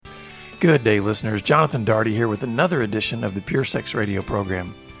Good day, listeners. Jonathan Daugherty here with another edition of the Pure Sex Radio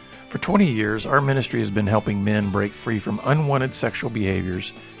program. For 20 years, our ministry has been helping men break free from unwanted sexual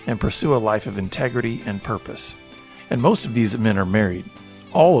behaviors and pursue a life of integrity and purpose. And most of these men are married,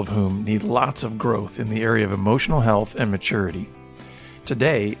 all of whom need lots of growth in the area of emotional health and maturity.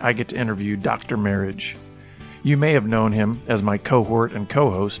 Today, I get to interview Dr. Marriage. You may have known him as my cohort and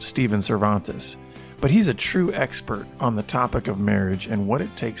co-host, Steven Cervantes, but he's a true expert on the topic of marriage and what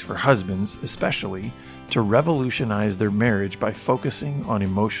it takes for husbands, especially, to revolutionize their marriage by focusing on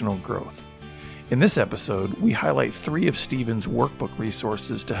emotional growth. In this episode, we highlight 3 of Steven's workbook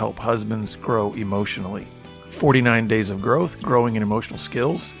resources to help husbands grow emotionally. 49 Days of Growth, Growing in Emotional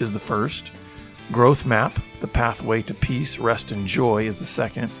Skills is the first. Growth Map, The Pathway to Peace, Rest, and Joy is the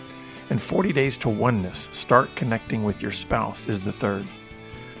second. And 40 Days to Oneness, Start Connecting with Your Spouse is the third.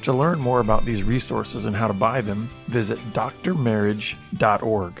 To learn more about these resources and how to buy them, visit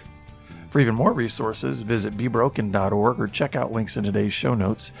drmarriage.org. For even more resources, visit bebroken.org or check out links in today's show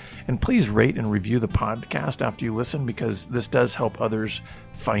notes. And please rate and review the podcast after you listen, because this does help others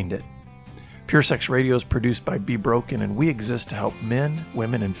find it. Pure Sex Radio is produced by Be Broken, and we exist to help men,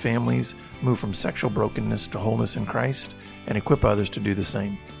 women, and families move from sexual brokenness to wholeness in Christ and equip others to do the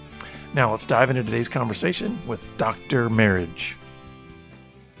same. Now let's dive into today's conversation with Dr. Marriage.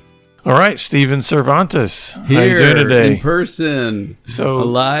 All right, Steven Cervantes. Here, how you doing today? In person, so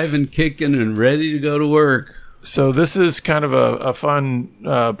alive and kicking and ready to go to work. So this is kind of a fun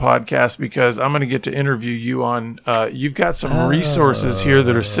podcast because I'm going to get to interview you on. You've got some resources here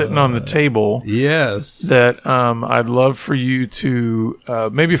that are sitting on the table. Yes, that I'd love for you to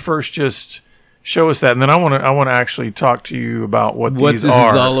maybe first just show us that, and then I want to actually talk to you about what these this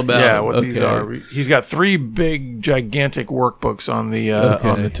are. Is all about. Yeah, what these are. He's got 3 big, gigantic workbooks on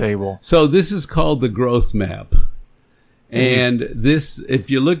the table. So this is called the Growth Map, and this,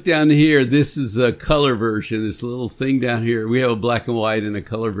 if you look down here, this is the color version. This little thing down here, we have a black and white and a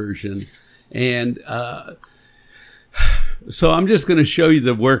color version, and so I'm just going to show you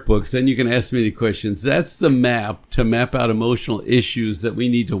the workbooks. Then you can ask me any questions. That's the map to map out emotional issues that we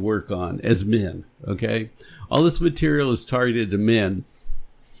need to work on as men. Okay. All this material is targeted to men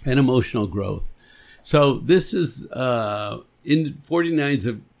and emotional growth. So this is, in 49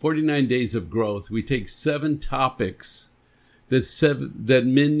 Days of Growth, we take 7 topics that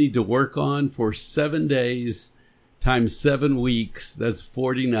men need to work on for 7 days times 7 weeks. That's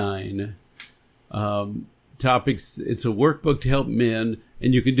 49. Topics. It's a workbook to help men,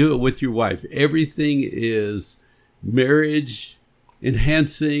 and you can do it with your wife. Everything is marriage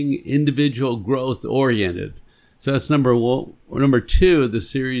enhancing, individual growth oriented. So that's number 1. Number 2 of the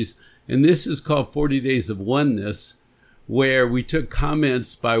series, and this is called 40 Days of Oneness, where we took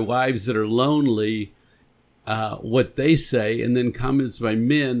comments by wives that are lonely, what they say, and then comments by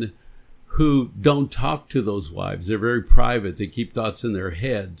men who don't talk to those wives. They're very private. They keep thoughts in their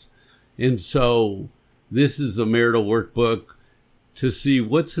heads. And so this is a marital workbook to see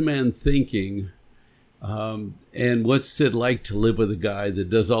what's a man thinking, and what's it like to live with a guy that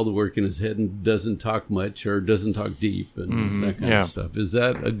does all the work in his head and doesn't talk much or doesn't talk deep and that kind of stuff. Is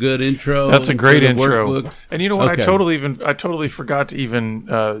that a good intro? That's a great intro. Workbooks? And you know what? Okay. I totally forgot to even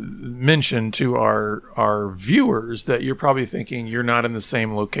mention to our viewers that you're probably thinking you're not in the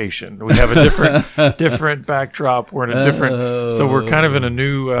same location. We have a different backdrop. We're in a different, so we're kind of in a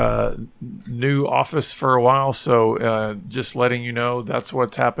new office for a while. So just letting you know that's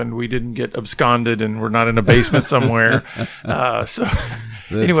what's happened. We didn't get absconded, and we're not in a basement somewhere. So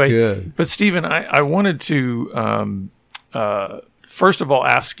anyway, good. But Steven, I wanted to first of all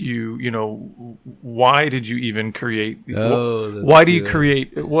ask you, why did you even create? Why do you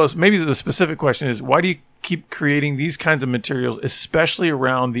create? Well, maybe the specific question is, why do you keep creating these kinds of materials, especially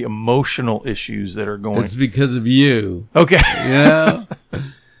around the emotional issues that are going? It's because of you. Okay. Yeah.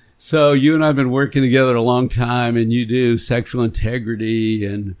 So you and I have been working together a long time, and you do sexual integrity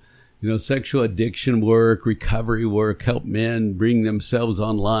and sexual addiction work, recovery work, help men bring themselves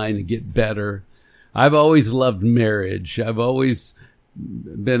online and get better. I've always loved marriage. I've always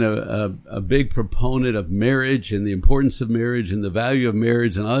been a big proponent of marriage and the importance of marriage and the value of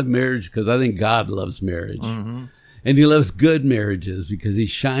marriage. And I love marriage because I think God loves marriage. Mm-hmm. And he loves good marriages because he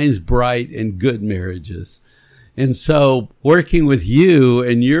shines bright in good marriages. And so working with you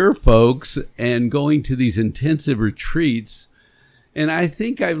and your folks and going to these intensive retreats, and I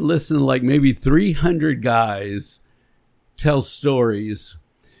think I've listened to like maybe 300 guys tell stories.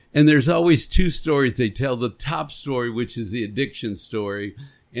 And there's always 2 stories they tell. The top story, which is the addiction story,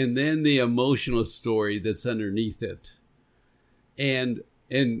 and then the emotional story that's underneath it. And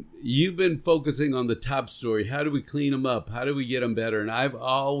And you've been focusing on the top story. How do we clean them up? How do we get them better? And I've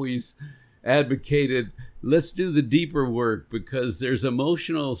always advocated, let's do the deeper work, because there's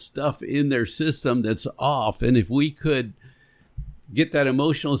emotional stuff in their system that's off. And if we could get that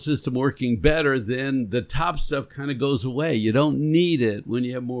emotional system working better, then the top stuff kind of goes away. You don't need it when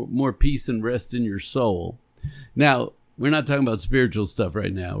you have more peace and rest in your soul. Now, we're not talking about spiritual stuff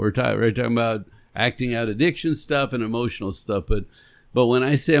right now. We're talking about acting out addiction stuff and emotional stuff. But when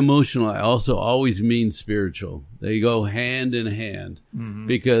I say emotional, I also always mean spiritual. They go hand in hand. Mm-hmm.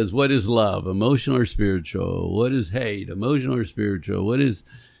 Because what is love? Emotional or spiritual? What is hate? Emotional or spiritual? What is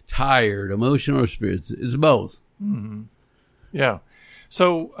tired? Emotional or spiritual? It's both. Mm-hmm. Yeah.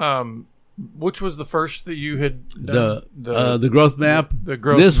 So, which was the first that you had done? The growth map? The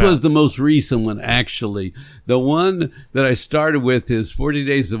growth This map. was the most recent one, actually. The one that I started with is 40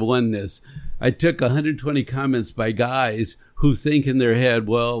 Days of Oneness. I took 120 comments by guys who think in their head,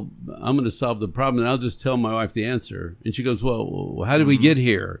 well, I'm going to solve the problem, and I'll just tell my wife the answer. And she goes, well, how did we get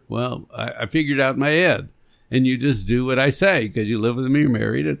here? Well, I figured out in my head. And you just do what I say, because you live with me, you're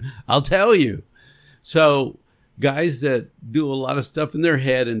married, and I'll tell you. So guys that do a lot of stuff in their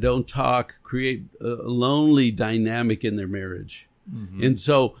head and don't talk create a lonely dynamic in their marriage. Mm-hmm. And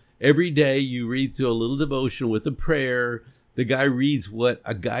so every day you read through a little devotion with a prayer. The guy reads what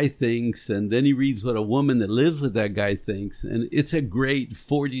a guy thinks, and then he reads what a woman that lives with that guy thinks. And it's a great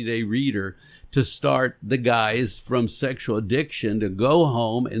 40-day reader to start the guys from sexual addiction to go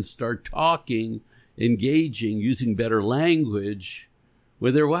home and start talking, engaging, using better language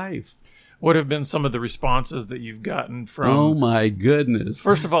with their wife. What have been some of the responses that you've gotten from... Oh, my goodness.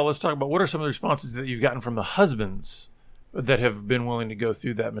 First of all, let's talk about what are some of the responses that you've gotten from the husbands that have been willing to go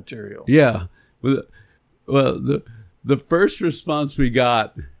through that material? Yeah. Well, the first response we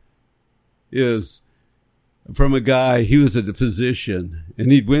got is from a guy. He was a physician,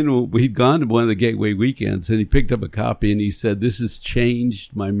 and he'd gone to one of the Gateway weekends, and he picked up a copy, and he said, "This has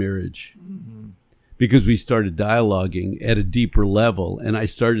changed my marriage." Mm-hmm. Because we started dialoguing at a deeper level, and I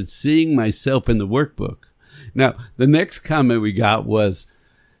started seeing myself in the workbook. Now, the next comment we got was,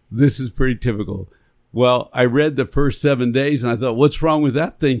 this is pretty typical. Well, I read the first 7 days, and I thought, what's wrong with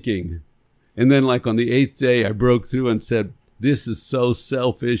that thinking? And then, like on the 8th day, I broke through and said, this is so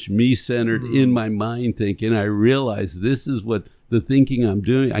selfish, me-centered, in my mind thinking. I realized this is what the thinking I'm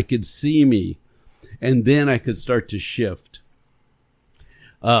doing. I could see me, and then I could start to shift.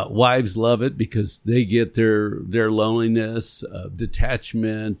 Wives love it because they get their loneliness,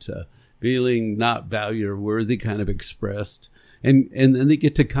 detachment, feeling not valued or worthy kind of expressed. And then they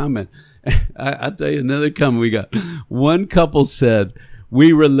get to comment. I'll tell you another comment we got. One couple said,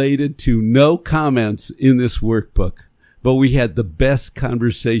 we related to no comments in this workbook, but we had the best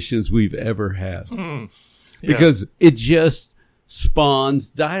conversations we've ever had. Because it just spawns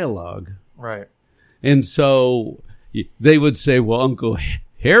dialogue. Right. And so they would say, well, Uncle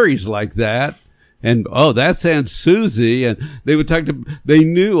Harry's like that. And, oh, that's Aunt Susie. And they would they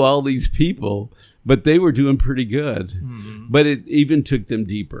knew all these people, but they were doing pretty good. Mm-hmm. But it even took them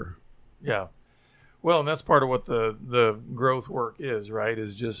deeper. Yeah. Well, and that's part of what the growth work is, right?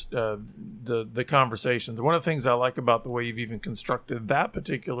 Is just the conversations. One of the things I like about the way you've even constructed that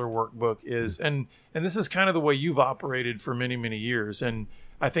particular workbook is, and this is kind of the way you've operated for many, many years. And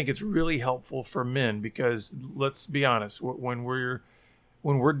I think it's really helpful for men because let's be honest, when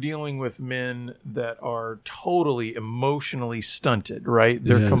we're dealing with men that are totally emotionally stunted, right?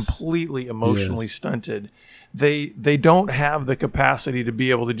 They're completely emotionally stunted. They don't have the capacity to be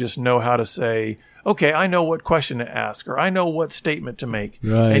able to just know how to say, okay, I know what question to ask, or I know what statement to make.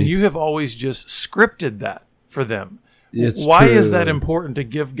 Right. And you have always just scripted that for them. It's Why true. is that important to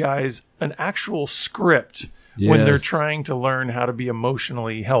give guys an actual script when they're trying to learn how to be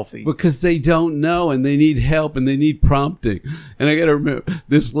emotionally healthy? Because they don't know, and they need help, and they need prompting. And I got to remember,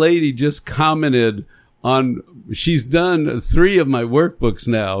 this lady just commented on, she's done 3 of my workbooks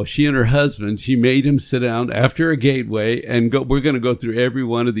now. She and her husband, she made him sit down after a Gateway, and we're going to go through every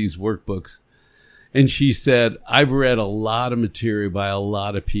one of these workbooks. And she said, I've read a lot of material by a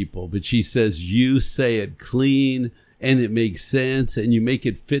lot of people, but she says, you say it clean, and it makes sense, and you make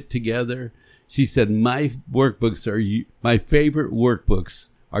it fit together. She said, my workbooks my favorite workbooks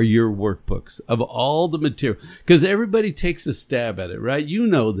are your workbooks of all the material. Because everybody takes a stab at it, right? You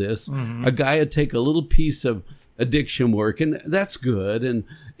know this. Mm-hmm. A guy would take a little piece of addiction work, and that's good.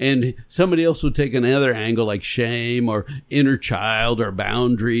 And somebody else would take another angle like shame or inner child or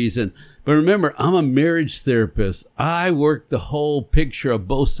boundaries. But remember, I'm a marriage therapist. I work the whole picture of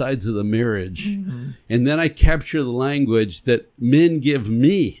both sides of the marriage. Mm-hmm. And then I capture the language that men give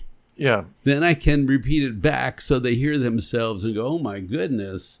me. Yeah. then I can repeat it back so they hear themselves and go, oh my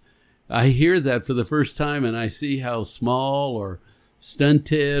goodness, I hear that for the first time and I see how small or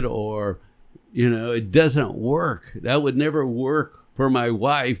stunted or, it doesn't work. That would never work for my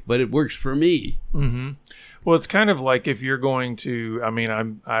wife, but it works for me. Mm-hmm. Well, it's kind of like if you're going to,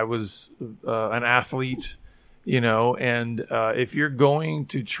 I was an athlete, and if you're going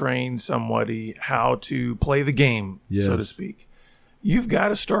to train somebody how to play the game, so to speak, you've got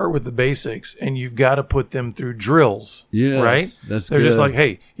to start with the basics and you've got to put them through drills, right? They're just like,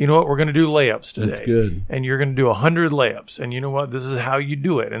 hey, you know what? We're going to do layups today. That's good. And you're going to do 100 layups. And you know what? This is how you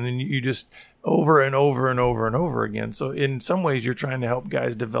do it. And then you just over and over and over and over again. So in some ways, you're trying to help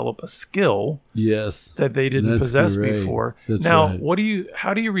guys develop a skill that they didn't possess before. That's now, right.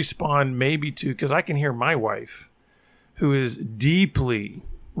 how do you respond maybe to, because I can hear my wife, who is deeply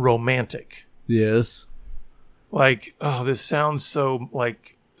romantic. Yes. Like, oh, this sounds so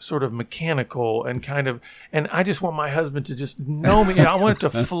like sort of mechanical and and I just want my husband to just know me. I want it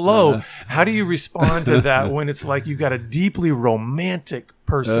to flow. How do you respond to that when it's like you've got a deeply romantic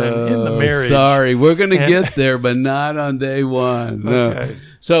person in the marriage? Sorry, we're going to get there, but not on day one. No. Okay.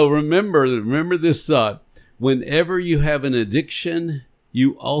 So remember this thought. Whenever you have an addiction,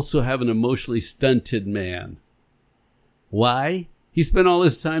 you also have an emotionally stunted man. Why? He spent all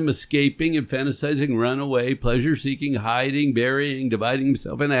his time escaping and fantasizing, runaway, pleasure-seeking, hiding, burying, dividing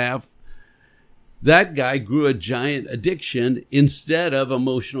himself in half. That guy grew a giant addiction instead of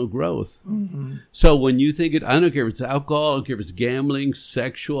emotional growth. Mm-hmm. So when you think I don't care if it's alcohol, I don't care if it's gambling,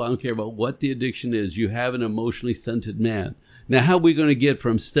 sexual, I don't care about what the addiction is, you have an emotionally stunted man. Now, how are we going to get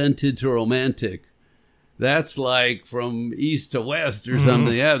from stunted to romantic? That's like from east to west or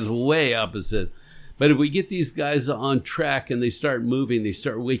something. That's way opposite. But if we get these guys on track and they start moving, they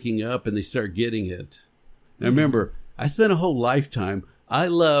start waking up and they start getting it. Now remember, I spent a whole lifetime. I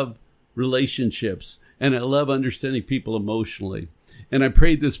love relationships and I love understanding people emotionally. And I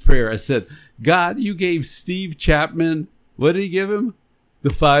prayed this prayer. I said, God, you gave Steve Chapman, what did he give him? The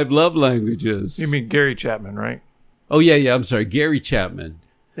 5 love languages. You mean Gary Chapman, right? Oh, yeah. I'm sorry. Gary Chapman.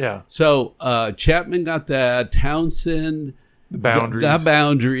 Yeah. So Chapman got that. Townsend got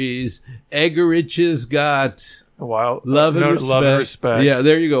boundaries. Eggerich's got love and respect. Yeah,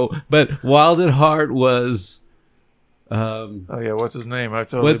 there you go. But Wild at Heart was what's his name? I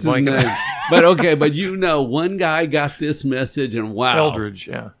totally blanking. But one guy got this message and wow. Eldridge,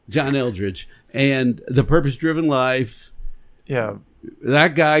 yeah. John Eldridge. And The Purpose-Driven Life. Yeah.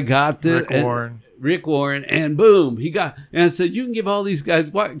 That guy got this. Rick Warren. And boom, he got, and I said, you can give all these guys,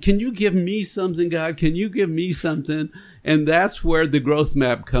 can you give me something, God? Can you give me something? And that's where the growth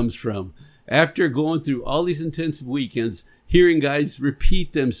map comes from. After going through all these intensive weekends, hearing guys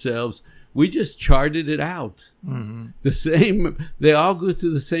repeat themselves, we just charted it out. Mm-hmm. They all go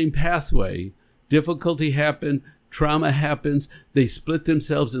through the same pathway. Difficulty happened, trauma happens, they split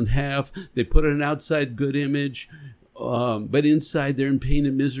themselves in half, they put an outside good image, but inside they're in pain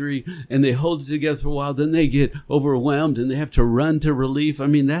and misery, and they hold it together for a while. Then they get overwhelmed and they have to run to relief. I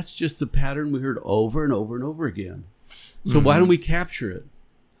mean, that's just the pattern we heard over and over and over again. So why don't we capture it?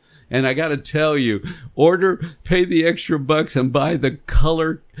 And I got to tell you, pay the extra bucks and buy the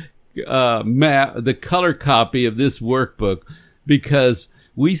color the color copy of this workbook, because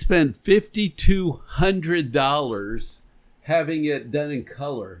we spent $5,200 having it done in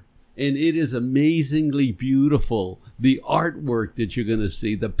color. And it is amazingly beautiful. The artwork that you're going to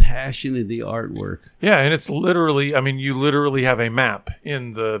see, the passion in the artwork. Yeah, and it's literally, you literally have a map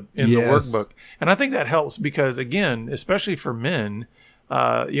in the workbook. And I think that helps because, again, especially for men,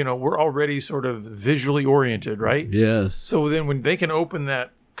 we're already sort of visually oriented, right? Yes. So then when they can open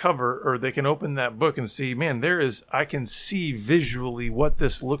that cover or they can open that book and see, man, I can see visually what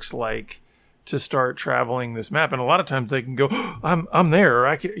this looks like to start traveling this map. And a lot of times they can go, I'm there. Or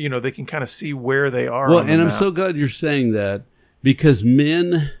I can, they can kind of see where they are. Well, and I'm so glad you're saying that, because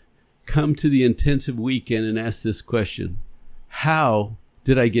men come to the intensive weekend and ask this question: how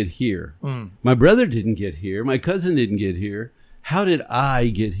did I get here? My brother didn't get here. My cousin didn't get here. How did I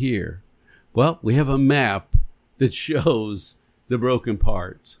get here? Well, we have a map that shows the broken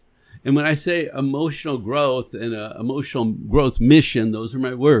parts. And when I say emotional growth and emotional growth mission, those are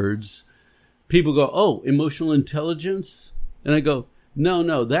my words. People go, oh, emotional intelligence? And I go,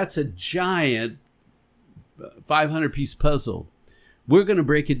 no, that's a giant 500-piece puzzle. We're going to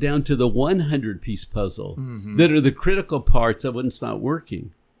break it down to the 100-piece puzzle that are the critical parts of when it's not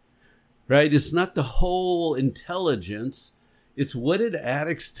working, right? It's not the whole intelligence. It's what did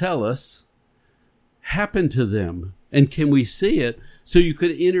addicts tell us happened to them? And can we see it? So you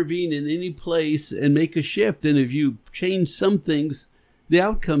could intervene in any place and make a shift. And if you change some things, the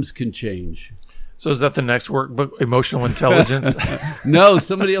outcomes can change. So is that the next workbook, Emotional Intelligence? No,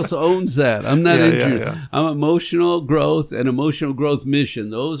 somebody else owns that. I'm not interested. Yeah. I'm Emotional Growth and Emotional Growth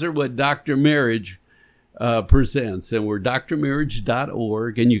Mission. Those are what Dr. Marriage presents. And we're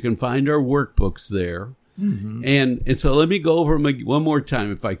drmarriage.org, and you can find our workbooks there. Mm-hmm. And so let me go over them one more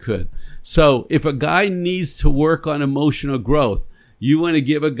time if I could. So if a guy needs to work on emotional growth, you want to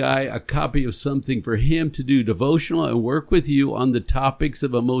give a guy a copy of something for him to do devotional and work with you on the topics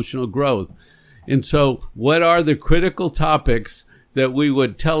of emotional growth. And so what are the critical topics that we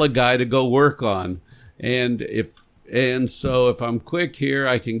would tell a guy to go work on? So if I'm quick here,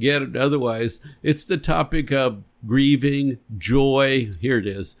 I can get it. Otherwise, it's the topic of grieving, joy. Here it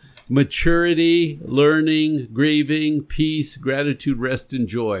is. Maturity, learning, grieving, peace, gratitude, rest, and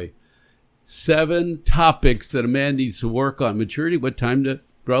joy. 7 topics that a man needs to work on. Maturity, what time to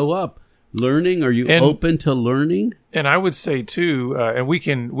grow up? Learning, are you open to learning? And I would say too, and we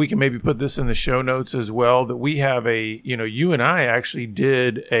can maybe put this in the show notes as well, that we have you and I actually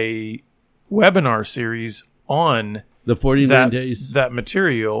did a webinar series on the 49 days, that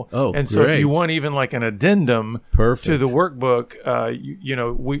material. Oh, and so great. if you want even like an addendum Perfect. to the workbook,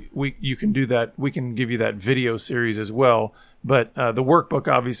 you can do that. We can give you that video series as well. But the workbook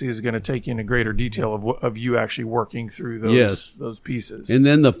obviously is going to take you into greater detail of you actually working through those pieces. And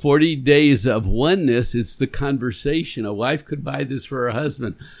then the 40 days of oneness is the conversation. A wife could buy this for her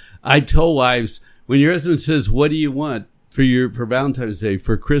husband. I told wives, when your husband says, "What do you want for Valentine's Day,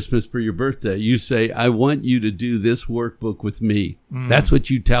 for Christmas, for your birthday?" you say, "I want you to do this workbook with me." That's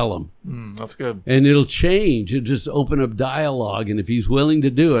what you tell him. That's good. And it'll change. It'll just open up dialogue. And if he's willing to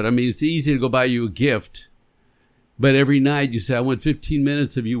do it, I mean, it's easy to go buy you a gift. But every night you say, "I want 15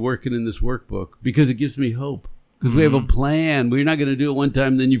 minutes of you working in this workbook," because it gives me hope. Because we have a plan. We're not going to do it one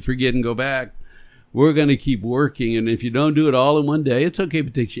time, then you forget and go back. We're going to keep working. And if you don't do it all in one day, it's okay if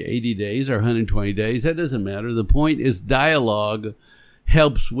it takes you 80 days or 120 days. That doesn't matter. The point is dialogue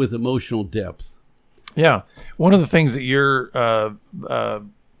helps with emotional depth. Yeah. One of the things that you're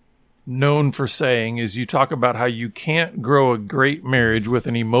known for saying is you talk about how you can't grow a great marriage with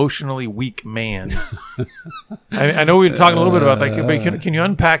an emotionally weak man. I know we were talking a little bit about that, but can you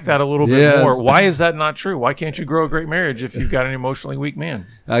unpack that a little bit more? Why is that not true? Why can't you grow a great marriage if you've got an emotionally weak man?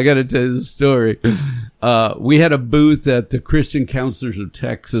 I got to tell you the story. We had a booth at the Christian Counselors of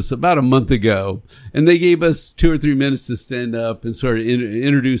Texas about a month ago, and they gave us 2 or 3 minutes to stand up and sort of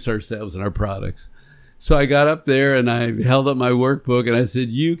introduce ourselves and our products. So I got up there and I held up my workbook and I said,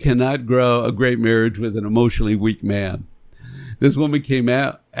 "You cannot grow a great marriage with an emotionally weak man." This woman came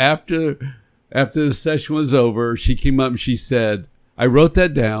out after the session was over. She came up and she said, "I wrote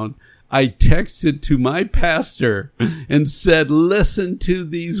that down. I texted to my pastor and said, listen to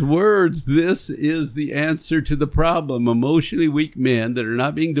these words. This is the answer to the problem. Emotionally weak men that are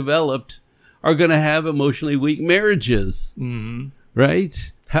not being developed are going to have emotionally weak marriages." Mm-hmm.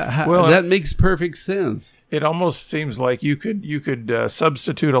 Right? Well, that makes perfect sense. It almost seems like you could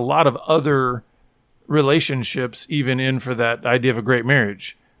substitute a lot of other relationships even in for that idea of a great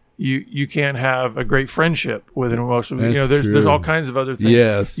marriage. You can't have a great friendship with an emotionally, there's all kinds of other things.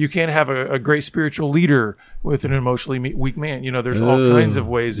 Yes. You can't have a great spiritual leader with an emotionally weak man. There's all kinds of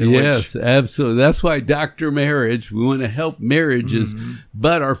ways in which. Yes, absolutely. That's why Dr. Marriage, we want to help marriages,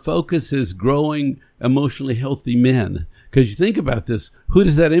 but our focus is growing emotionally healthy men. Because you think about this, who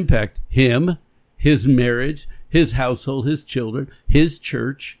does that impact? Him, his marriage, his household, his children, his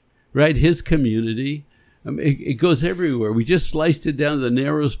church, right? His community. I mean, it goes everywhere. We just sliced it down to the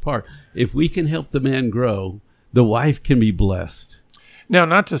narrowest part. If we can help the man grow, the wife can be blessed. Now,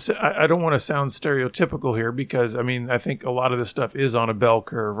 not to say, I don't want to sound stereotypical here because, I think a lot of this stuff is on a bell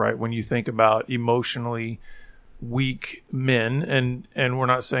curve, right? When you think about emotionally weak men, and we're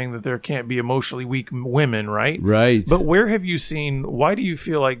not saying that there can't be emotionally weak women, right? Right. But where have you seen, why do you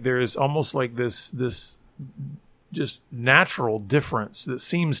feel like there is almost like this just natural difference that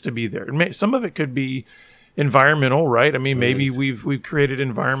seems to be there? Some of it could be environmental, right? Maybe we've created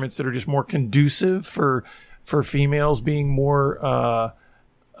environments that are just more conducive for females being more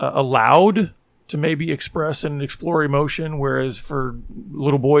allowed to maybe express and explore emotion, whereas for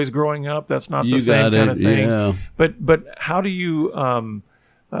little boys growing up, that's not the same kind of thing. Yeah. But how do you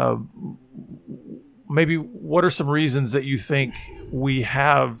maybe what are some reasons that you think we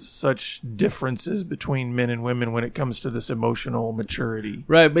have such differences between men and women when it comes to this emotional maturity?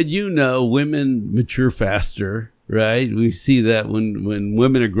 Right, but women mature faster, right? We see that when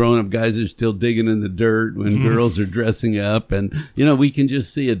women are growing up, guys are still digging in the dirt, when girls are dressing up, and, we can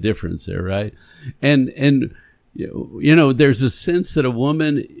just see a difference there, right? And there's a sense that a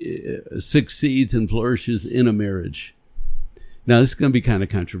woman succeeds and flourishes in a marriage. Now, this is going to be kind of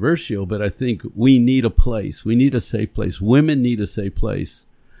controversial, but I think we need a place. We need a safe place. Women need a safe place.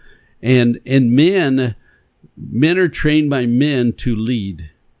 And men are trained by men to lead,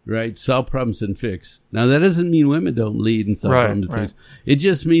 right? Solve problems and fix. Now, that doesn't mean women don't lead and solve problems and fix. It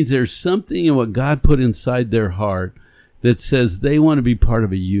just means there's something in what God put inside their heart that says they want to be part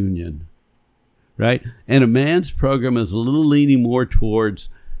of a union, right? And a man's program is a little leaning more towards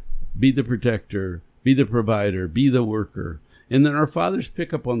be the protector, be the provider, be the worker. And then our fathers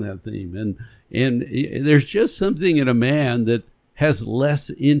pick up on that theme. And there's just something in a man that has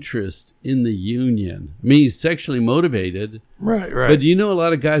less interest in the union. I mean, he's sexually motivated. Right. But you know a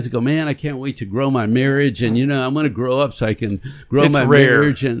lot of guys that go, man, I can't wait to grow my marriage. And, I'm going to grow up so I can grow my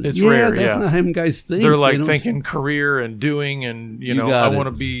marriage. And it's rare. That's not how guys think. They're like thinking career and doing and, I want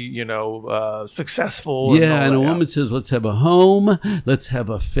to be, successful. Yeah. And a woman says, let's have a home. Let's have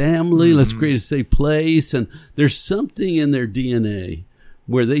a family. Let's create a safe place. And there's something in their DNA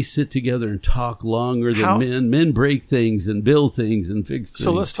where they sit together and talk longer than men. Men break things and build things and fix things.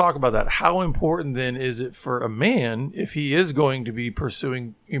 So let's talk about that. How important then is it for a man, if he is going to be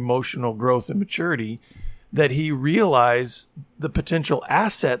pursuing emotional growth and maturity, that he realize the potential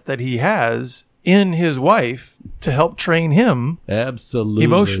asset that he has in his wife to help train him absolutely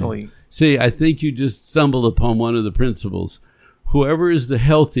emotionally? See, I think you just stumbled upon one of the principles. Whoever is the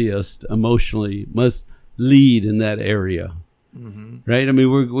healthiest emotionally must lead in that area. Mm-hmm. Right? I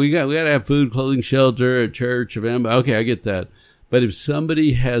mean, we got to have food, clothing, shelter, a church, okay, I get that. But if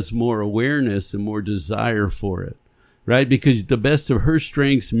somebody has more awareness and more desire for it, right? Because the best of her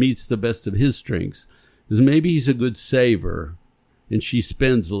strengths meets the best of his strengths. Because maybe he's a good saver and she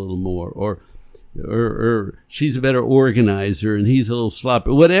spends a little more, or she's a better organizer and he's a little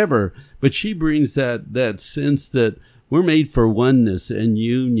sloppy, whatever. But she brings that sense that we're made for oneness and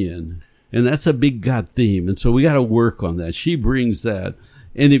union. And that's a big God theme. And so we got to work on that. She brings that.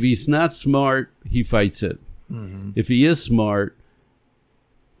 And if he's not smart, he fights it. Mm-hmm. If he is smart,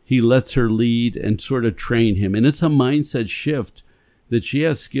 he lets her lead and sort of train him. And it's a mindset shift that she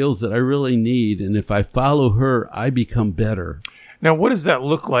has skills that I really need. And if I follow her, I become better. Now, what does that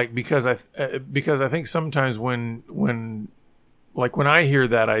look like? Because I think sometimes when I hear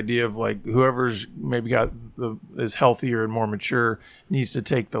that idea of like whoever's maybe is healthier and more mature needs to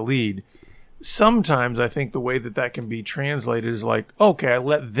take the lead. Sometimes I think the way that can be translated is like, okay, I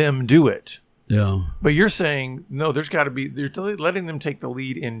let them do it. Yeah. But you're saying, no, there's letting them take the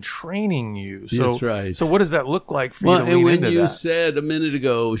lead in training you. So, that's right. So what does that look like for you to lean into that? And when you said a minute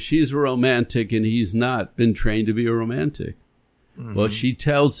ago, she's a romantic and he's not been trained to be a romantic. Mm-hmm. Well, she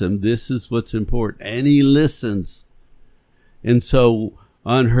tells him this is what's important and he listens. And so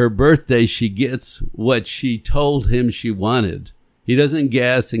on her birthday, she gets what she told him she wanted. He doesn't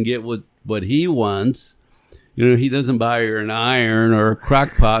guess and get what he wants. He doesn't buy her an iron or a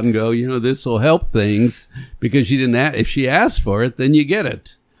crock pot and go, this will help things because she didn't if she asked for it, then you get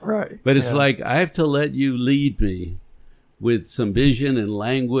it. Right. But it's like, I have to let you lead me with some vision and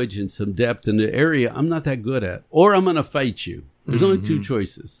language and some depth in the area I'm not that good at, or I'm going to fight you. There's only two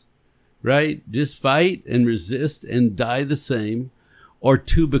choices, right? Just fight and resist and die the same, or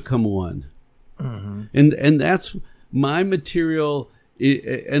two become one. Mm-hmm. And that's my material.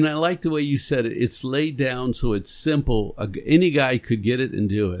 And I like the way you said it. It's laid down so it's simple. Any guy could get it and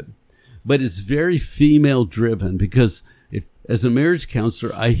do it. But it's very female driven because as a marriage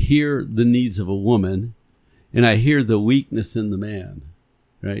counselor, I hear the needs of a woman and I hear the weakness in the man,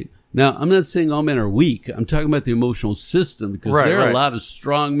 right? Now, I'm not saying all men are weak. I'm talking about the emotional system because there are a lot of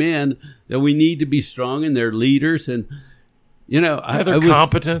strong men that we need to be strong and they're leaders and they're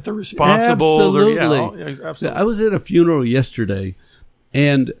competent, they're responsible. Absolutely. Absolutely. I was at a funeral yesterday.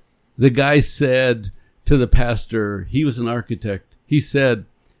 And the guy said to the pastor, he was an architect. He said,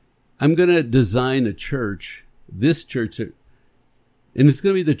 I'm going to design a church, this church, and it's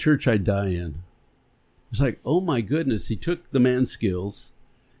going to be the church I die in. It's like, oh my goodness. He took the man's skills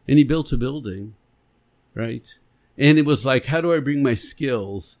and he built a building, right? And it was like, how do I bring my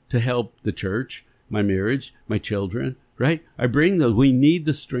skills to help the church, my marriage, my children, right? I bring those. We need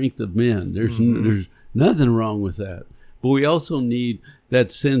the strength of men. There's nothing wrong with that. But we also need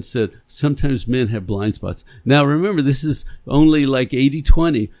that sense that sometimes men have blind spots. Now, remember, this is only like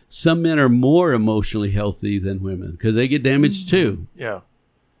 80-20. Some men are more emotionally healthy than women because they get damaged too. Yeah.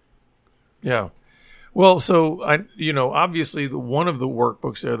 Yeah. Well, so, obviously one of the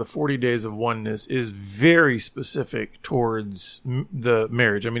workbooks there, the 40 Days of Oneness, is very specific towards the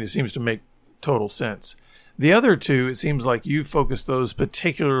marriage. I mean, it seems to make total sense. The other two, it seems like you focus those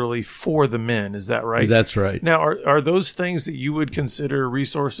particularly for the men. Is that right? That's right. Now, are those things that you would consider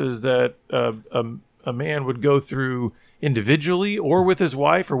resources that a a man would go through individually or with his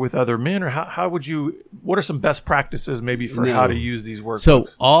wife or with other men? Or how would you, what are some best practices maybe for how to use these workbooks? So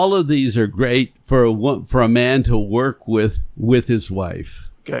all of these are great for a man to work with his wife.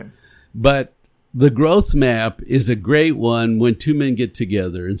 Okay. But the growth map is a great one when two men get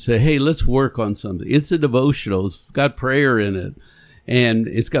together and say, hey, let's work on something. It's a devotional. It's got prayer in it, and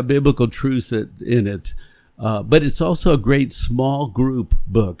it's got biblical truths in it. But it's also a great small group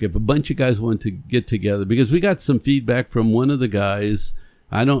book if a bunch of guys want to get together, because we got some feedback from one of the guys.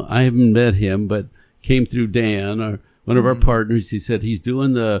 I haven't met him, but came through Dan, or one of our partners. He said he's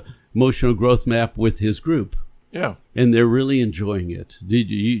doing the emotional growth map with his group. Yeah. And they're really enjoying it. Did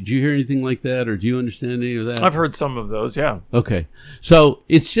you hear anything like that, or do you understand any of that? I've heard some of those, yeah. Okay. So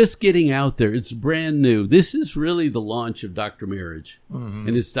it's just getting out there. It's brand new. This is really the launch of Dr. Marriage. And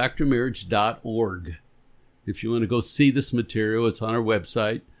it's drmarriage.org. If you want to go see this material, it's on our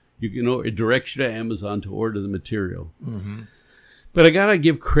website. It directs you to Amazon to order the material. But I got to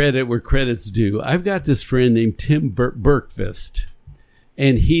give credit where credit's due. I've got this friend named Tim Berkvist,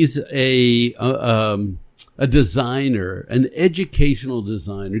 and he's a designer, an educational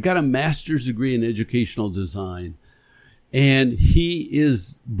designer. Got a master's degree in educational design, and he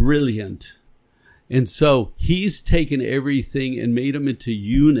is brilliant. And so he's taken everything and made them into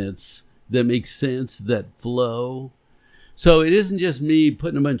units that make sense, that flow. So it isn't just me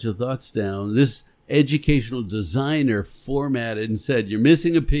putting a bunch of thoughts down. This educational designer formatted and said, you're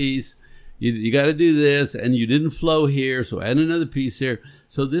missing a piece. You got to do this, and you didn't flow here, so add another piece here.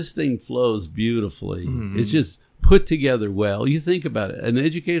 So this thing flows beautifully. It's just put together well. You think about it. An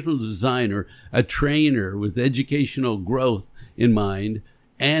educational designer, a trainer with educational growth in mind,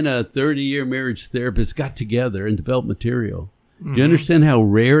 and a 30-year marriage therapist got together and developed material. Do you understand how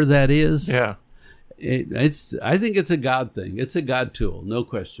rare that is? Yeah. I think it's a God thing. It's a God tool, no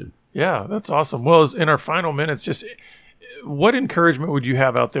question. Yeah, that's awesome. Well, in our final minutes, just what encouragement would you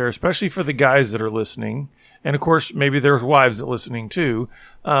have out there, especially for the guys that are listening? And of course, maybe there's wives that are listening too,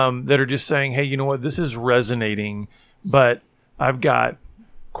 that are just saying, hey, you know what, this is resonating, but I've got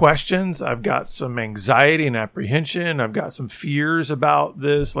questions, I've got some anxiety and apprehension, I've got some fears about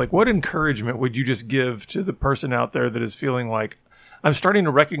this. Like, what encouragement would you just give to the person out there that is feeling like, I'm starting to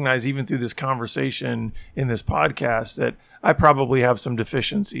recognize even through this conversation in this podcast that I probably have some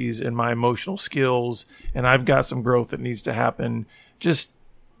deficiencies in my emotional skills and I've got some growth that needs to happen. Just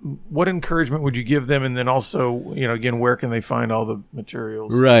what encouragement would you give them? And then also, again, where can they find all the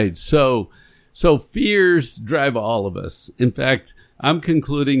materials? Right. So fears drive all of us. In fact, I'm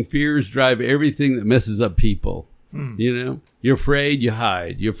concluding fears drive everything that messes up people. You're afraid, you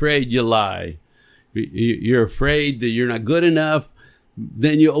hide. You're afraid, you lie. You're afraid that you're not good enough.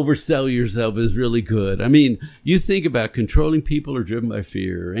 Then you oversell yourself as really good. I mean, you think about it, controlling people are driven by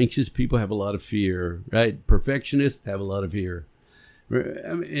fear. Anxious people have a lot of fear, right? Perfectionists have a lot of fear.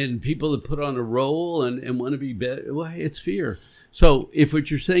 And people that put on a role and want to be better, well, it's fear. So if what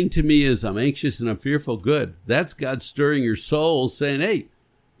you're saying to me is I'm anxious and I'm fearful, good. That's God stirring your soul saying, hey,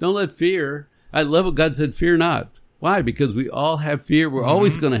 don't let fear. I love what God said, fear not. Why? Because we all have fear. We're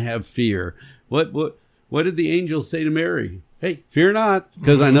always going to have fear. What did the angel say to Mary? Hey, fear not,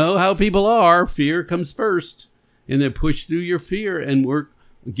 because I know how people are. Fear comes first. And then push through your fear and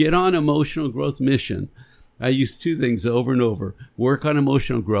get on emotional growth mission. I use two things over and over. Work on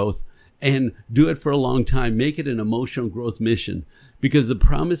emotional growth and do it for a long time. Make it an emotional growth mission, because the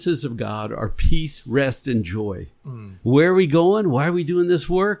promises of God are peace, rest, and joy. Where are we going? Why are we doing this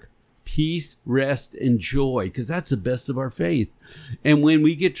work? Peace, rest, and joy, because that's the best of our faith. And when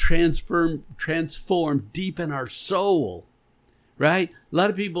we get transformed deep in our soul, right? A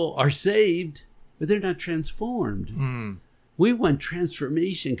lot of people are saved, but they're not transformed. We want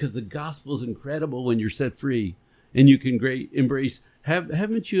transformation because the gospel is incredible when you're set free and you can embrace.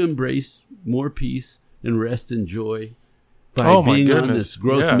 Haven't you embraced more peace and rest and joy by being on this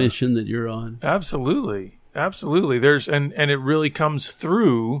growth mission that you're on? Absolutely. There's and it really comes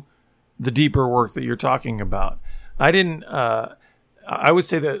through the deeper work that you're talking about. I would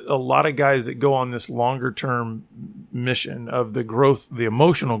say that a lot of guys that go on this longer term mission of the growth, the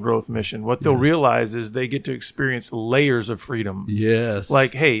emotional growth mission, what they'll realize is they get to experience layers of freedom. Yes.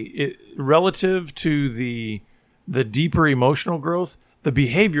 Like, hey, relative to the deeper emotional growth, the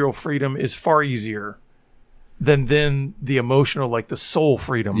behavioral freedom is far easier than the emotional, like the soul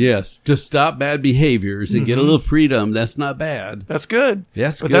freedom. Yes. To stop bad behaviors and get a little freedom, that's not bad. That's good.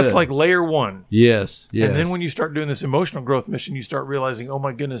 That's but good. That's like layer one. Yes. And then when you start doing this emotional growth mission, you start realizing, oh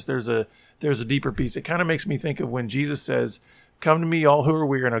my goodness, there's a deeper piece. It kind of makes me think of when Jesus says, Come to me, all who are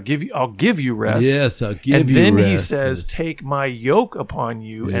weary, and I'll give you rest. Yes, I'll give you rest. And then he says, take my yoke upon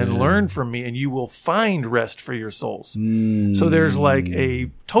you and learn from me, and you will find rest for your souls. So there's like a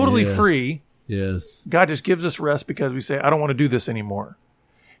totally free. Yes. God just gives us rest because we say, I don't want to do this anymore.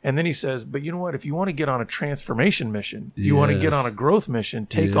 And then he says, but you know what? If you want to get on a transformation mission, you want to get on a growth mission,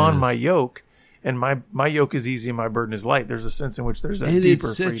 take on my yoke. And my yoke is easy and my burden is light. There's a sense in which there's that deeper freedom. And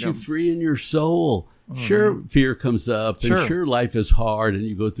it sets you free in your soul. Sure, fear comes up, and sure, life is hard, and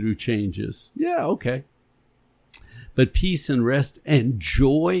you go through changes. Yeah, okay. But peace and rest and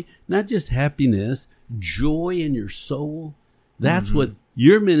joy, not just happiness, joy in your soul, that's what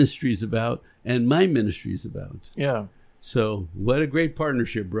your ministry is about and my ministry is about. Yeah. So what a great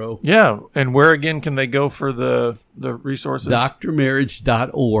partnership, bro. Yeah. And where, again, can they go for the resources?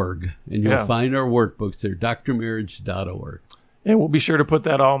 drmarriage.org. And you'll find our workbooks there, drmarriage.org. And we'll be sure to put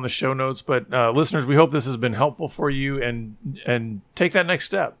that all in the show notes. But listeners, we hope this has been helpful for you, and take that next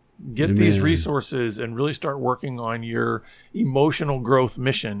step. Get these resources and really start working on your emotional growth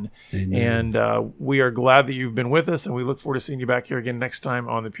mission. Amen. And we are glad that you've been with us, and we look forward to seeing you back here again next time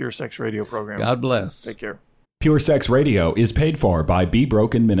on the Pure Sex Radio program. God bless. Take care. Pure Sex Radio is paid for by Be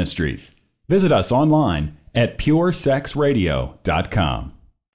Broken Ministries. Visit us online at puresexradio.com.